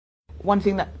one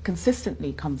thing that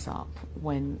consistently comes up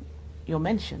when you're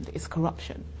mentioned is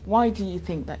corruption. Why do you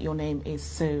think that your name is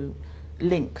so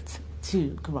linked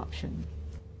to corruption?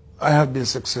 I have been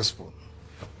successful.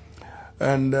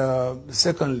 And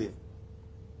secondly,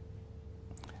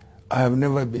 I have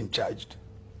never been charged.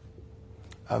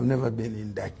 I've never been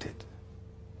indicted.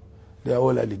 They are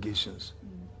all allegations.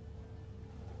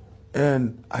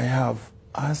 And I have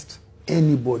asked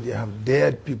anybody, I have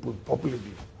dared people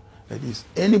publicly, that is,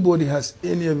 anybody has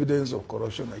any evidence of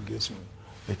corruption against me,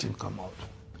 let him come out.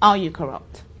 Are you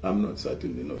corrupt? I'm not,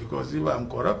 certainly not, because if I'm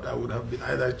corrupt, I would have been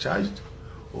either charged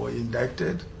or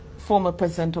indicted. Former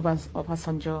President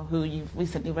Obasanjo, who you've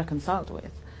recently reconciled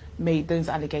with, made those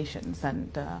allegations,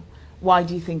 and why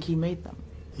do you think he made them?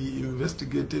 He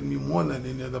investigated me more than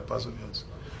any other person else.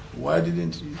 Why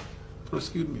didn't he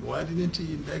prosecute me? Why didn't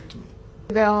he indict me?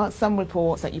 There are some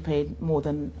reports that you paid more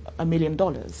than $1 million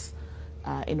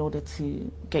in order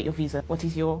to get your visa. What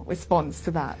is your response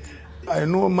to that? I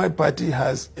know my party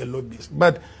has a lobbyist,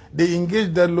 but they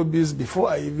engaged that lobbyist before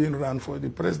I even ran for the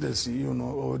presidency, you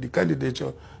know, or the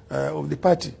candidature of the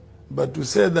party. But to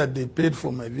say that they paid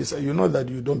for my visa, you know that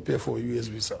you don't pay for a US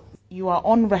visa. You are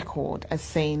on record as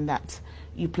saying that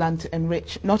you plan to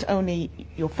enrich not only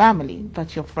your family,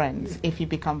 but your friends if you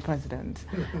become president.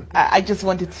 I just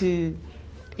wanted to,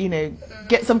 you know,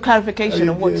 get some clarification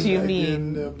on what you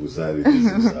mean. Busari,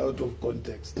 this is out of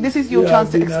context. This is your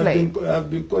chance to explain.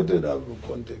 I've been quoted out of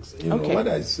context. You know, what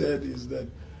I said is that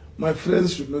my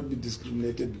friends should not be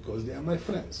discriminated because they are my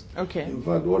friends. Okay. In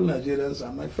fact, all Nigerians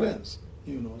are my friends.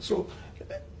 You know, so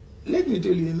let me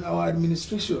tell you, in our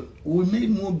administration, we made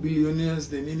more billionaires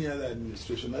than any other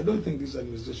administration. I don't think this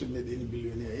administration made any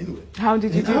billionaire anyway. How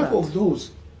did you do that? Half of those,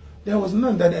 there was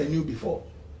none that I knew before.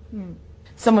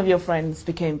 Some of your friends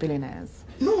became billionaires.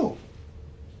 No,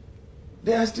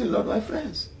 they are still not my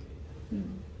friends.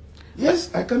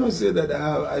 Yes, I cannot say that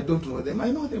I don't know them. I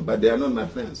know them, but they are not my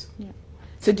friends. Yeah.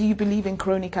 So do you believe in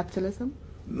crony capitalism?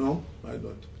 No, I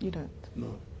don't. You don't?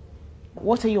 No.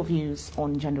 What are your views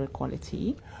on gender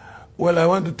equality? Well, I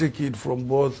want to take it from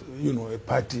both, you know, a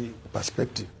party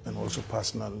perspective and also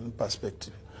personal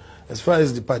perspective. As far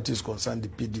as the party is concerned, the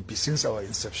PDP, since our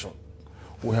inception,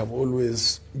 we have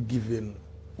always given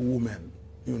women,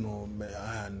 you know,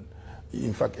 and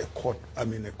in fact a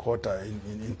quota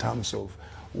in terms of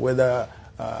whether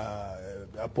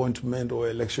appointment or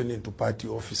election into party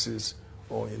offices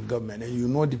or in government. And you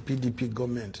know the PDP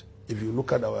government, if you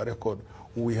look at our record,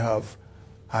 we have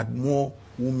had more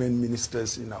women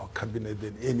ministers in our cabinet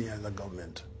than any other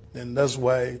government. And that's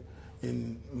why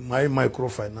in my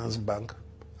microfinance bank,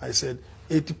 I said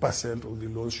 80% of the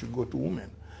loans should go to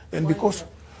women. And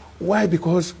why?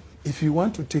 Because if you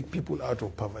want to take people out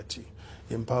of poverty,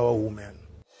 empower women,